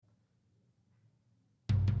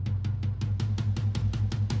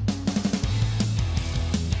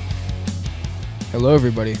Hello,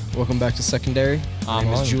 everybody. Welcome back to Secondary. My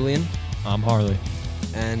name is Harley. Julian, I'm Harley.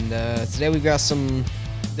 and today we've got some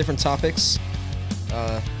different topics.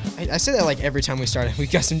 I say that like every time we start.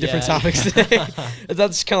 We've got some different Yeah. topics today.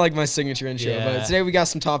 That's kind of like my signature intro. But Yeah. today we got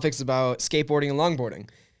some topics about skateboarding and longboarding.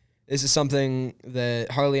 This is something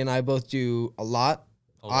that Harley and I both do a lot.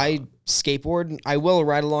 I skateboard. I will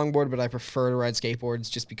ride a longboard, but I prefer to ride skateboards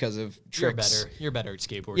just because of tricks. You're better at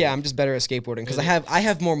skateboarding. Yeah, I'm just better at skateboarding because I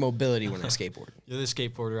have more mobility when I skateboard. You're the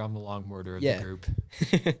skateboarder. I'm the longboarder of Yeah. the group.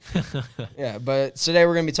 Yeah, but today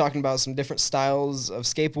we're going to be talking about some different styles of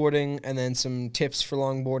skateboarding and then some tips for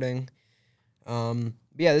longboarding.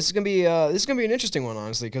 Yeah, this is gonna be an interesting one,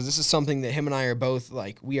 honestly, because this is something that him and I are both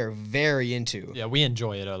we are very into. Yeah, we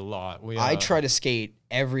enjoy it a lot. I try to skate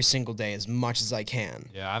every single day as much as I can.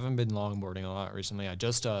 Yeah, I haven't been longboarding a lot recently. I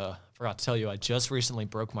just forgot to tell you, I just recently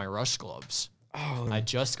broke my Rush gloves. Oh, I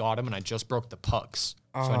just got them and I just broke the pucks.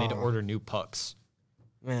 So I need to order new pucks.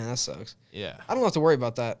 man, that sucks. Yeah. I don't have to worry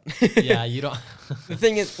about that. Yeah, you don't. The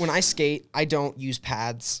thing is, when I skate, I don't use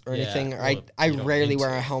pads or Yeah, anything. well, I you don't rarely need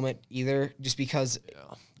wear to. a helmet either, just because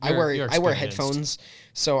I You're wear experienced. headphones,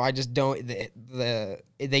 so I just don't. They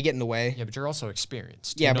get in the way. Yeah, but you're also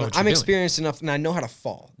experienced. Yeah, You know but what I'm you're doing. experienced enough, and I know how to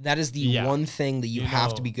fall. That is the Yeah. one thing that you You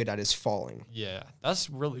have to know- be good at is falling. Yeah, that's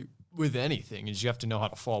really with anything is you have to know how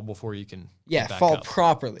to fall before you can Yeah, get back fall up.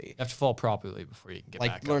 properly. You have to fall properly before you can get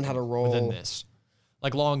Like, back learn up how to within roll. this.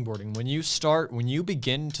 Like longboarding, when you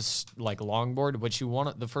begin to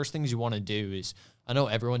longboard, the first things you want to do is, I know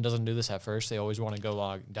everyone doesn't do this at first. They always want to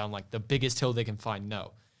go down like the biggest hill they can find.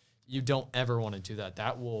 No, you don't ever want to do that.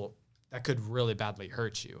 That could really badly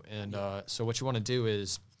hurt you. And so what you want to do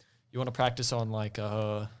is you want to practice on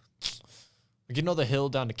the hill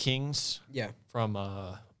down to Kings Yeah, from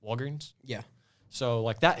Walgreens. yeah, So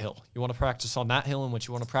like that hill, you want to practice on that hill, and what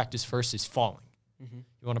you want to practice first is falling.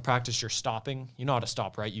 You want to practice your stopping. You know how to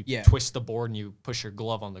stop, right? You Yeah. twist the board and you push your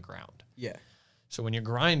glove on the ground. yeah, So when you're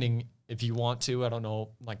grinding, if you want to, I don't know,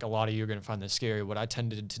 like a lot of you are going to find this scary. What I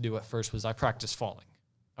tended to do at first was I practiced falling.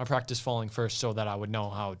 I practiced falling first so that I would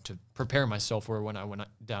know how to prepare myself for when I went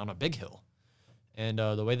down a big hill. And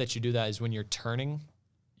the way that you do that is when you're turning,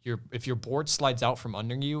 if your board slides out from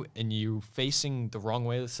under you and you're facing the wrong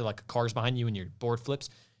way, so like a car's behind you and your board flips,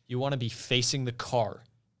 you want to be facing the car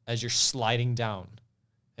as you're sliding down.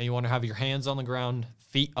 And you want to have your hands on the ground,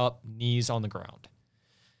 feet up, knees on the ground.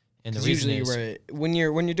 And the reason usually is when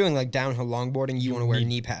you're doing like downhill longboarding, you want to wear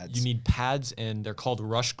knee pads. you need pads, and they're called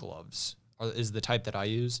Rush gloves, is the type that I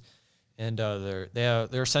use. And they're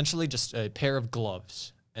essentially just a pair of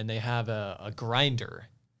gloves, and they have a grinder.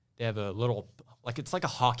 They have a little, it's like a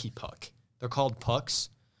hockey puck. They're called pucks,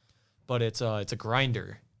 but it's a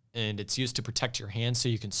grinder, and it's used to protect your hands so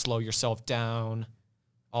you can slow yourself down,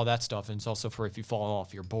 all that stuff. And it's also for if you fall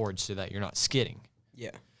off your board so that you're not skidding.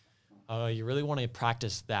 Yeah, You really want to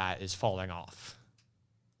practice that is falling off.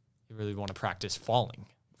 You really want to practice falling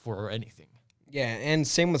for anything. yeah, and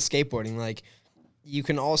same with skateboarding. Like, you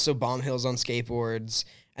can also bomb hills on skateboards,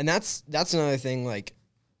 and that's another thing.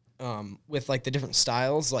 With like the different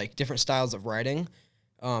styles of riding.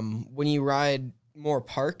 When you ride more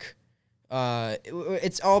park,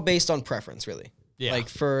 it's all based on preference, really. Yeah. Like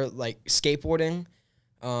for skateboarding,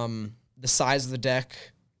 the size of the deck,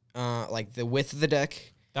 the width of the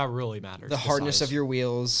deck, That really matters. the hardness size. of your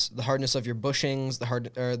wheels, the hardness of your bushings,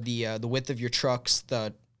 the width of your trucks.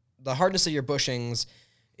 The hardness of your bushings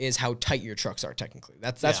is how tight your trucks are. Technically,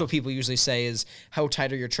 that's Yeah. what people usually say is how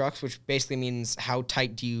tight are your trucks, which basically means how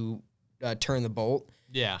tight do you turn the bolt.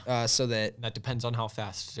 Yeah. So that That depends on how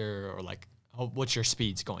fast or what your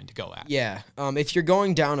speed's going to go at. yeah, if you're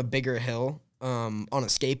going down a bigger hill on a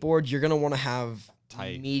skateboard, you're gonna want to have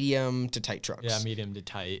Tight. medium to tight trucks. Yeah, medium to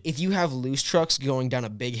tight. If you have loose trucks going down a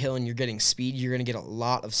big hill and you're getting speed, you're going to get a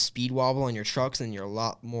lot of speed wobble on your trucks, and you're a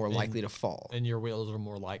lot more likely to fall. And your wheels are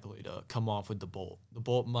more likely to come off with the bolt. The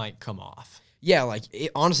bolt might come off. Yeah,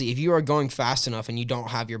 honestly, if you are going fast enough and you don't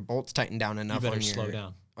have your bolts tightened down You enough better on your slow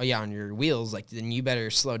down. Oh yeah, on your wheels, then you better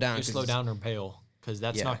slow down. You slow down or bail, because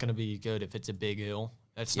that's Yeah. not going to be good if it's a big hill.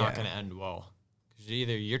 That's Yeah. not going to end well. Because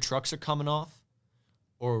either your trucks are coming off,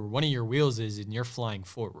 or one of your wheels is and you're flying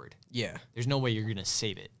forward. Yeah, There's no way you're gonna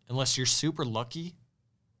save it unless you're super lucky.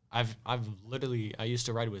 I used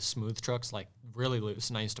to ride with smooth trucks, like really loose,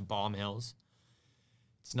 and I used to bomb hills.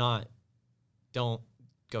 Don't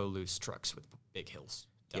go loose trucks with big hills.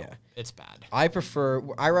 Don't. Yeah. It's bad. I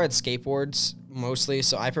ride skateboards mostly,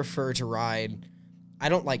 so I prefer to ride. I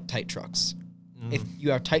don't like tight trucks. If you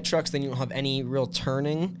have tight trucks, then you don't have any real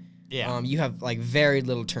turning. Yeah. You have like very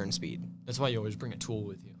little turn speed. That's why you always bring a tool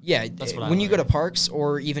with you. Yeah, That's what I when you go to learned. parks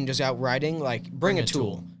or even just out riding, like bring a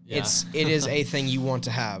tool. Yeah. It is a thing you want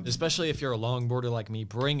to have. Especially if you're a longboarder like me,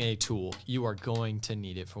 bring a tool. You are going to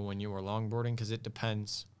need it for when you are longboarding because it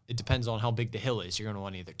depends. It depends on how big the hill is. You're going to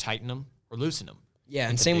want to either tighten them or loosen them. Yeah,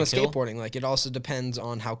 and Like a same big with hill? skateboarding. Like it also depends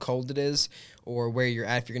on how cold it is, or where you're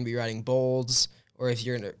at. If you're gonna be riding bowls, or if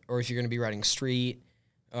you're gonna be riding street,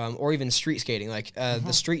 or even street skating. Like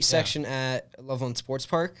the street section at Loveland Sports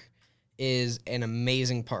Park is an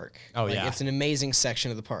amazing park. Oh, Like, yeah. it's an amazing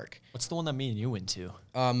section of the park. What's the one that me and you went to?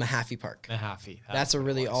 Mahaffey Park. Mahaffey. That's a what it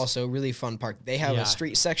really was. also really fun park. They have Yeah. a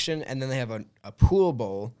street section, and then they have a pool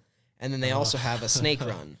bowl, and then they also have a snake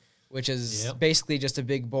run, which is Yep. basically just a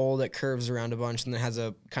big bowl that curves around a bunch, and then has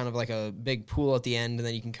a kind of like a big pool at the end, and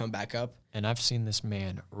then you can come back up. And I've seen this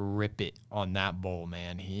man rip it on that bowl,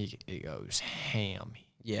 man. He goes ham.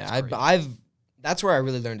 Yeah, It's great. I've that's where I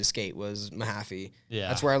really learned to skate was Mahaffey. Yeah.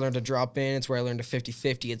 That's where I learned to drop in. It's where I learned to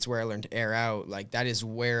 50-50. It's where I learned to air out. Like that is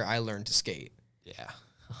where I learned to skate. Yeah.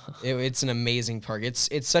 It's an amazing park. It's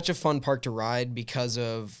such a fun park to ride because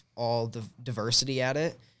of all the diversity at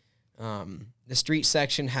it. The street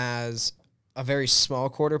section has a very small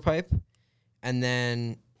quarter pipe, and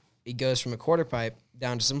then it goes from a quarter pipe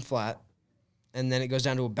down to some flat, and then it goes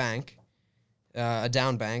down to a bank, a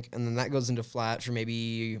down bank, and then that goes into flat for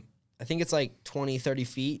maybe, I think it's like 20, 30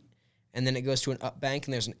 feet, and then it goes to an up bank,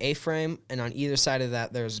 and there's an A-frame, and on either side of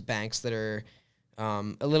that, there's banks that are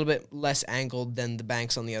a little bit less angled than the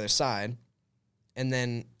banks on the other side. And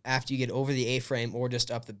then after you get over the A-frame or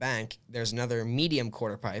just up the bank, there's another medium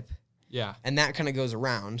quarter pipe, Yeah. and that kind of goes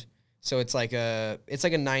around. So it's like a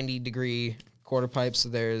 90-degree quarter pipe. So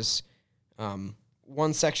there's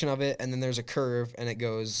one section of it, and then there's a curve, and it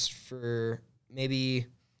goes for maybe,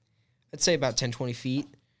 I'd say about 10, 20 feet.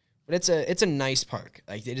 But it's a nice park.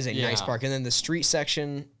 Like it is a nice Yeah. park. And then the street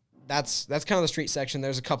section, that's kind of the street section.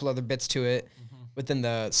 There's a couple other bits to it. But then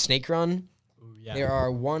the snake run, Ooh, yeah. there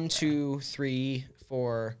are 1, 2, 3,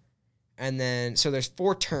 4, and then so there's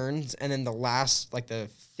 4 turns, and then the last, like the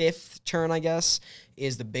 5th turn, I guess,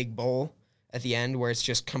 is the big bowl at the end where it's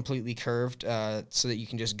just completely curved, so that you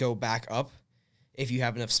can just go back up if you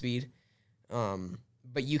have enough speed.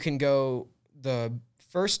 But you can go. The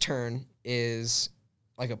first turn is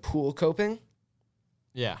like a pool coping,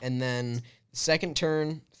 Yeah. and then the second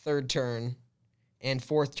turn, third turn, and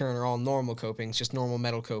fourth turn are all normal copings, just normal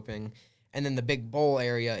metal coping. And then the big bowl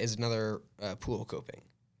area is another pool coping.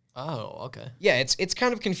 Oh, okay. Yeah, it's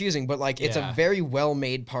kind of confusing, but like it's a Yeah. very well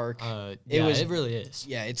made park. Yeah, was- it really is.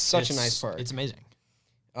 Yeah, it's such a nice park. It's amazing.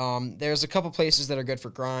 There's a couple places that are good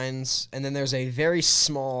for grinds, and then there's a very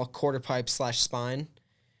small quarter pipe / spine,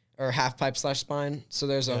 or half pipe / spine. So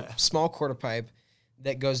there's a Yeah. small quarter pipe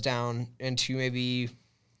that goes down into maybe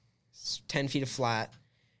 10 feet of flat,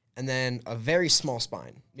 and then a very small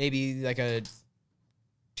spine, maybe like a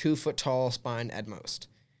 2-foot tall spine at most.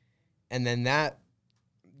 And then that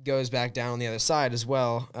goes back down on the other side as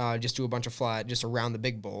well, just do a bunch of flat, just around the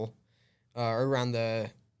big bowl, or around the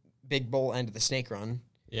big bowl end of the snake run.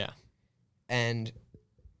 Yeah. And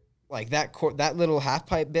like that little half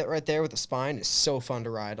pipe bit right there with the spine is so fun to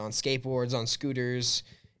ride on skateboards, on scooters.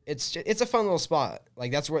 It's a fun little spot.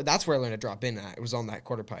 Like that's where I learned to drop in at. It was on that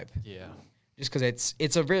quarter pipe, Yeah. just because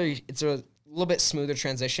it's a little bit smoother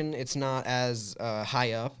transition. It's not as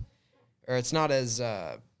high up, or it's not as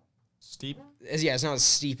Steep? it's not as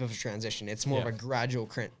steep of a transition. It's more of Yeah. a gradual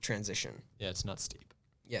transition. Yeah, it's not steep.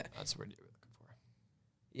 Yeah. That's what you're looking for.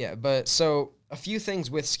 Yeah, but so a few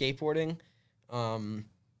things with skateboarding,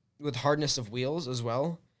 with hardness of wheels as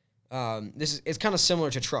well. It's kind of similar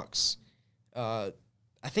to trucks. I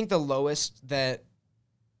think the lowest that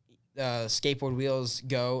skateboard wheels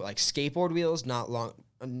go, like skateboard wheels, not long.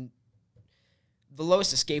 The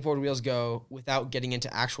lowest the skateboard wheels go without getting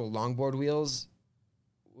into actual longboard wheels,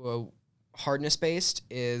 hardness based,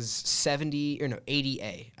 is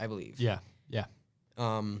 80A, I believe. Yeah. Yeah.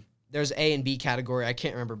 There's A and B category. I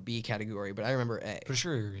can't remember B category, but I remember A. Pretty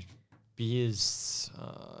sure B is.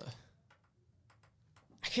 I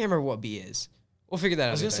can't remember what B is. We'll figure that out.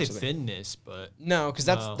 I was gonna say eventually. thinness, but No, because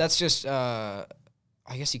No. that's just. I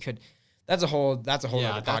guess you could. That's a whole other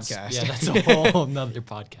podcast. Yeah, that's a whole nother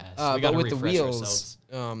podcast. We But gotta with the refresh wheels,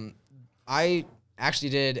 ourselves. I actually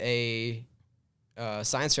did a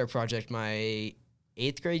science fair project my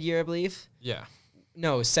 8th grade year, I believe. Yeah.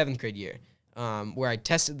 No, 7th grade year, where I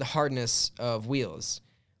tested the hardness of wheels.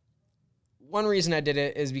 One reason I did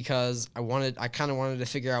it is because I kind of wanted to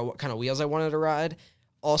figure out what kind of wheels I wanted to ride.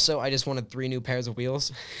 Also, I just wanted 3 new pairs of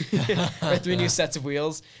wheels, or 3 new sets of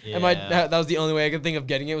wheels. And Yeah. that was the only way I could think of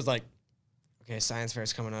getting it. Was like, okay, science fair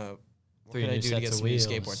is coming up. 3 could I new do to sets get of some new wheels.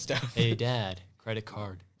 skateboard stuff? Hey, Dad, credit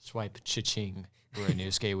card, swipe, cha-ching for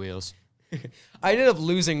new skate wheels. I ended up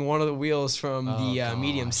losing one of the wheels from Oh, the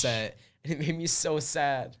medium gosh. set, and it made me so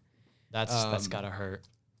sad. That's gotta hurt.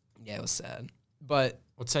 Yeah, it was sad. But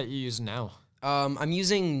What set you using now? I'm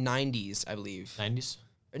using 90s, I believe. 90s?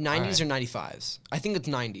 90s or 95s. I think it's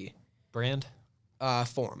 90. Brand?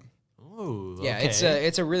 Form. Oh, Yeah, okay.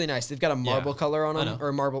 it's a really nice. They've got a marble color on I them, know.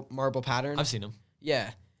 or marble pattern. I've seen them.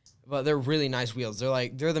 Yeah, but they're really nice wheels.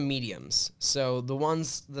 They're the mediums. So the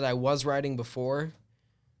ones that I was riding before,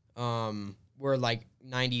 were like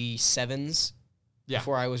 97s. Yeah.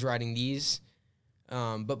 Before I was riding these,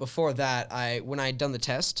 but before that, when I had done the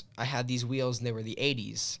test, I had these wheels and they were the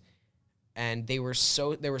 80s, and they were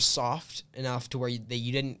soft enough to where you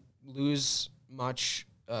didn't lose much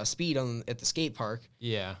speed at the skate park.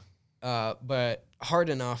 Yeah. But hard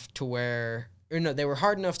enough to where, or no, they were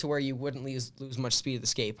hard enough to where you wouldn't lose much speed at the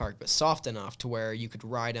skate park, but soft enough to where you could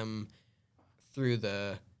ride them through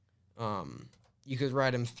the,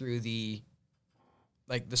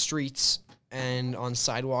 like the streets and on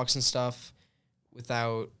sidewalks and stuff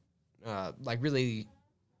without, like really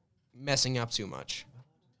messing up too much.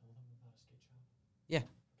 Yeah,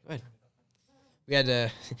 go ahead.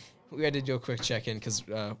 We had to do a quick check-in because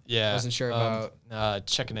Yeah. wasn't sure about.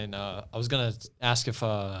 Checking in. I was gonna ask if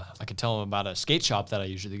I could tell him about a skate shop that I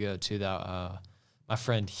usually go to that my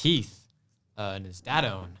friend Heath and his dad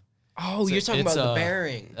own. Oh, So you're talking about it's, the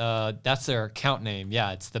Bearing. That's their account name.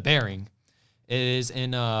 Yeah, it's the Bearing. It is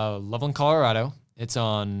in Loveland, Colorado. It's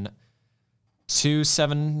on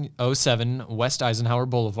 2707 West Eisenhower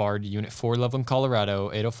Boulevard, Unit 4, Loveland, Colorado,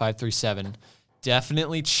 80537.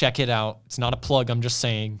 Definitely check it out. It's not a plug, I'm just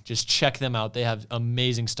saying. Just check them out. They have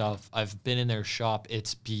amazing stuff. I've been in their shop.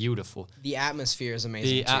 It's beautiful. The atmosphere is amazing.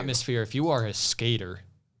 The too. atmosphere, if you are a skater,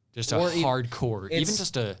 just a Or hardcore, even it's-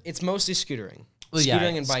 just a... It's mostly scootering. Well, yeah,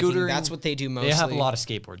 Scootering and biking. scootering, That's what they do mostly. They have a lot of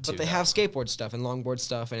skateboard, too. But they have skateboard stuff and longboard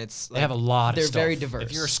stuff, and it's. They have a lot of They're stuff. very diverse.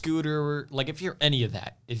 If you're a scooter, like if you're any of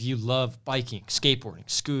that, if you love biking, skateboarding,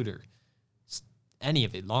 scooter, any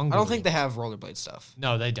of it, longboarding. I don't think they have rollerblade stuff.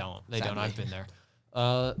 No, they don't. They don't. I've been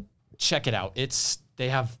there. Check it out. They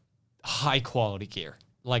have high quality gear,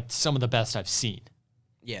 like some of the best I've seen.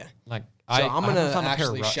 Yeah. Like So I'm gonna haven't found a pair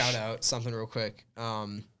of actually Rush. shout out something real quick.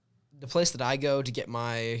 The place that I go to get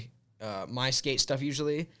my my skate stuff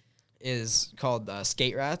usually is called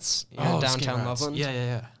Skate Rats in Oh, downtown Skate Rats. Loveland.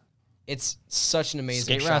 Yeah. It's such an amazing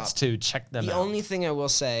Skate shop. Rats too. Check them The out. only thing I will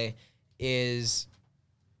say is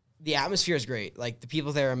the atmosphere is great. Like the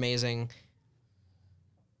people there are amazing.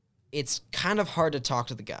 It's kind of hard to talk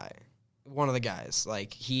to the guy. One of the guys.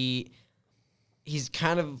 Like he's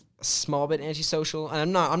kind of a small bit antisocial.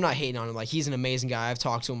 And I'm not hating on him. Like he's an amazing guy. I've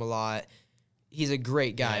talked to him a lot. He's a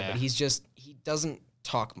great guy, Yeah. but he doesn't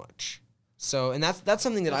talk much. So, and that's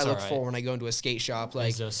something that That's I look all right. for when I go into a skate shop.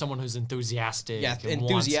 Like, He's, someone who's enthusiastic. yeah, and wants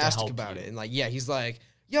to enthusiastic help about you. it, and like, yeah, he's like,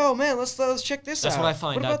 "Yo, man, let's check this out." That's what I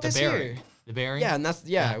find What out about the this Bearing. here? The Bearing. Yeah, and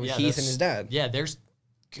with Heath and his dad. Yeah,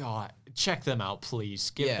 God, check them out, please.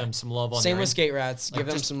 Give Yeah. them some love on Same their with Skate Rats. like, Give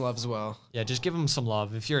them just- some love as well. Yeah, just give them some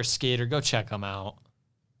love. If you're a skater, go check them out.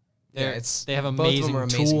 Yeah, They have both of them amazing are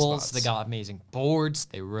amazing tools. spots. They got amazing boards.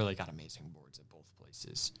 They really got amazing boards at both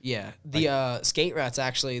places. Yeah, the Skate Rats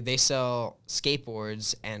actually they sell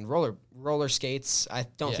skateboards and roller skates. I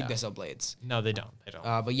don't Yeah. think they sell blades. No, they don't. They don't.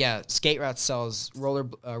 But yeah, Skate Rats sells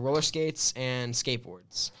roller skates and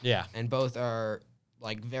skateboards, yeah, and both are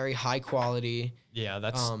like very high quality. yeah.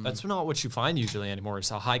 That's not what you find usually anymore. It's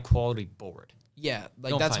a high quality board. Yeah,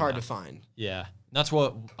 like Don't that's find hard that. to find. Yeah, that's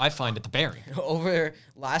what I find at the Bearing. Over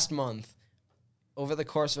last month, over the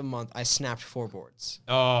course of a month, I snapped 4 boards.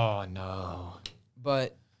 Oh no.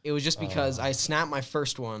 But it was just because I snapped my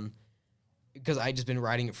first one because I just been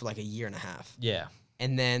riding it for like a year and a half. Yeah.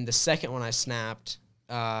 And then the second one I snapped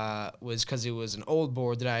was because it was an old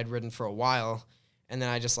board that I had ridden for a while. And then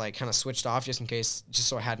I just like kind of switched off just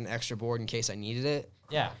so I had an extra board in case I needed it.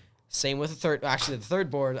 Yeah. Same with the third. Actually, the third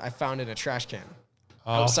board I found in a trash can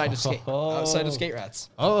outside of Skate Rats.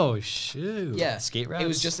 Oh shoot. Yeah, Skate Rats. It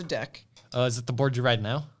was just a deck. Is it the board you ride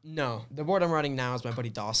now? No, the board I'm riding now is my buddy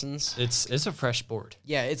Dawson's. It's a fresh board.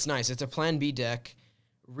 Yeah, it's nice. It's a Plan B deck,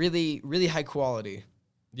 really really high quality.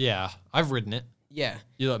 Yeah, I've ridden it. Yeah,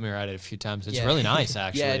 You let me ride it a few times. It's yeah. really nice,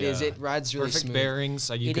 actually. Yeah, it is. It rides really perfect smooth. bearings.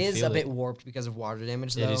 You It can is feel a bit it. warped because of water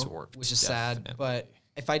damage, though. It is warped, which is sad. definitely. But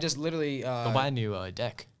if I just literally, Go buy a new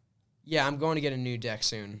deck. yeah, I'm going to get a new deck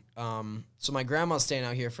soon. So my grandma's staying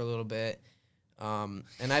out here for a little bit, and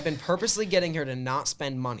I've been purposely getting her to not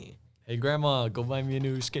spend money. Hey, Grandma, go buy me a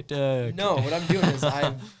new skate deck. No, what I'm doing is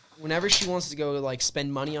whenever she wants to go like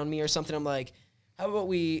spend money on me or something, I'm like, how about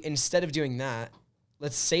we, instead of doing that,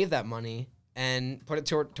 let's save that money and put it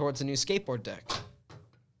towards a new skateboard deck.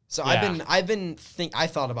 So Yeah. I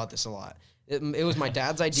thought about this a lot. It was my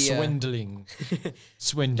dad's idea. Swindling.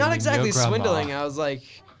 Not exactly your grandma. swindling. I was like,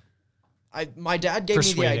 my dad gave me the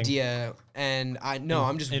Persuading. idea, and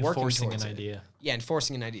I'm just working Enforcing towards an it. idea. Yeah,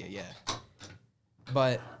 enforcing an idea. Yeah,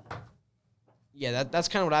 but yeah, that's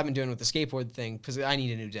kind of what I've been doing with the skateboard thing because I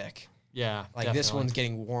need a new deck. Yeah, Like this definitely. one's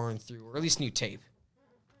getting worn through, or at least new tape.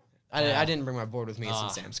 Yeah. I didn't bring my board with me. It's in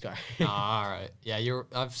Sam's car. All right. Yeah,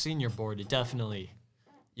 I've seen your board.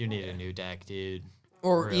 You need a new deck, dude.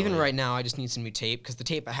 Or even Really. right now, I just need some new tape because the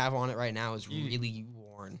tape I have on it right now is really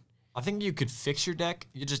worn. I think you could fix your deck.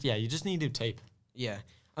 You just need new tape. Yeah,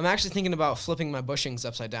 I'm actually thinking about flipping my bushings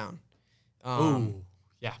upside down. Ooh.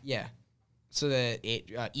 Yeah. Yeah, so that it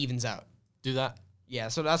evens out. Do that. Yeah,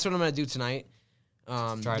 so that's what I'm gonna do tonight.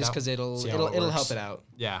 Try it Just out. because it'll See how it help works. it out.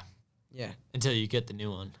 Yeah. Yeah, Until you get the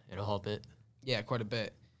new one, it'll help it. yeah, quite a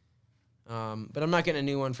bit. But I'm not getting a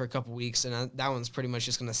new one for a couple weeks, and that one's pretty much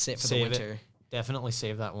just gonna sit for Save the it. winter. Definitely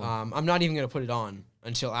save that one. I'm not even gonna put it on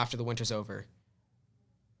until after the winter's over.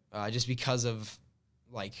 Just because of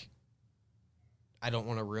like, I don't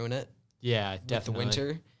want to ruin it yeah, with definitely. the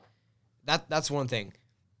winter. That's one thing.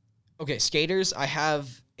 Okay, skaters, I have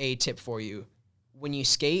a tip for you. When you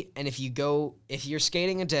skate, and if you're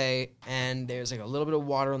skating a day and there's like a little bit of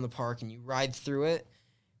water in the park and you ride through it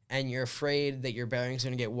and you're afraid that your bearings are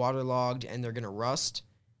going to get waterlogged and they're going to rust,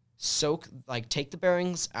 take the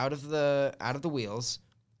bearings out of the wheels,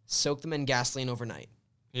 soak them in gasoline overnight,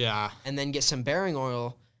 Yeah. and then get some bearing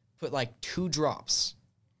oil, put like 2 drops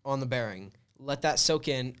on the bearing, let that soak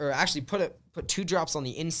in, or actually put 2 drops on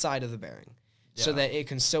the inside of the bearing so Yeah. that it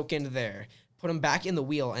can soak into there. Put them back in the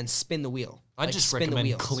wheel and spin the wheel. I Like, just spin the recommend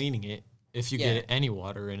wheels. cleaning it if you Yeah. get any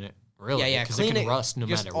water in it. Really, Yeah, because clean it can it. rust no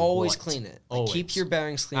Just matter always what. clean it. Like, keep Always. your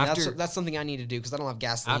bearings clean. After- That's something I need to do because I don't have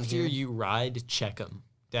gasoline After here. you ride, check them.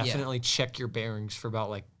 Definitely check your bearings for about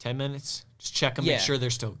like 10 minutes. Just check them, Yeah. make sure they're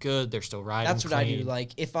still good, they're still riding. That's what I do. clean.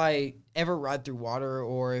 Like if I ever ride through water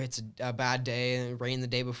or if it's a bad day and it rained the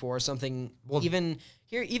day before or something, Well- even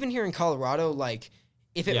here in Colorado, like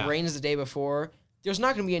if it Yeah. rains the day before, there's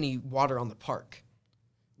not going to be any water on the park,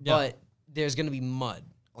 Yeah. but there's going to be mud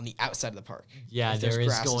on the outside of the park. Yeah, if there's there is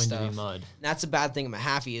grass and going to be stuff. mud. And that's a bad thing at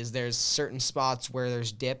Mahaffey is there's certain spots where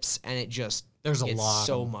there's dips and it just There's a it's lot.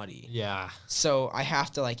 so muddy. Yeah. So I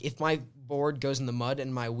have to if my board goes in the mud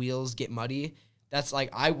and my wheels get muddy, that's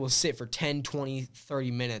I will sit for 10, 20,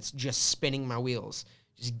 30 minutes just spinning my wheels,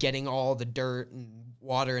 just getting all the dirt and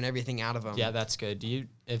water and everything out of them. Yeah, that's good.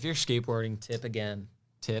 If you're skateboarding,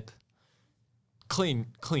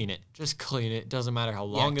 clean it. Just clean it. Doesn't matter how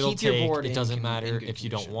long it'll keep your take. board It in doesn't matter good if you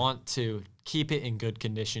don't condition. want to. Keep it in good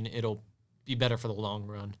condition. It'll be better for the long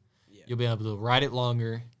run. Yeah. You'll be able to ride it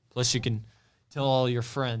longer. Plus, you can tell all your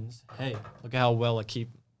friends, hey, look at how well I keep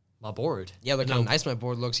my board. Yeah, look And how they'll- nice my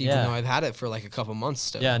board looks, even Yeah. though I've had it for a couple months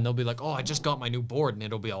still. Yeah, and they'll be like, oh, I just got my new board, and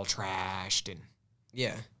it'll be all trashed, and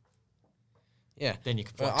Yeah. Yeah. then you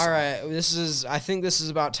can Well, flex. all right. I think this is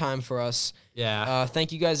about time for us. Yeah.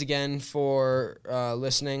 Thank you guys again for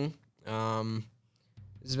listening. This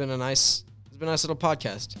has been a nice little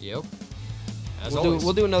podcast. Yep. As We'll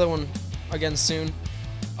always. do another one again soon.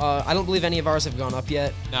 I don't believe any of ours have gone up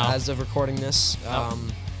yet No. as of recording this.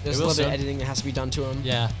 There's a will little bit soon. of editing that has to be done to them.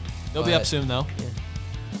 Yeah. They'll be up But- soon, though. All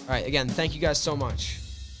right. Again, thank you guys so much.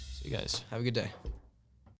 See you guys. Have a good day.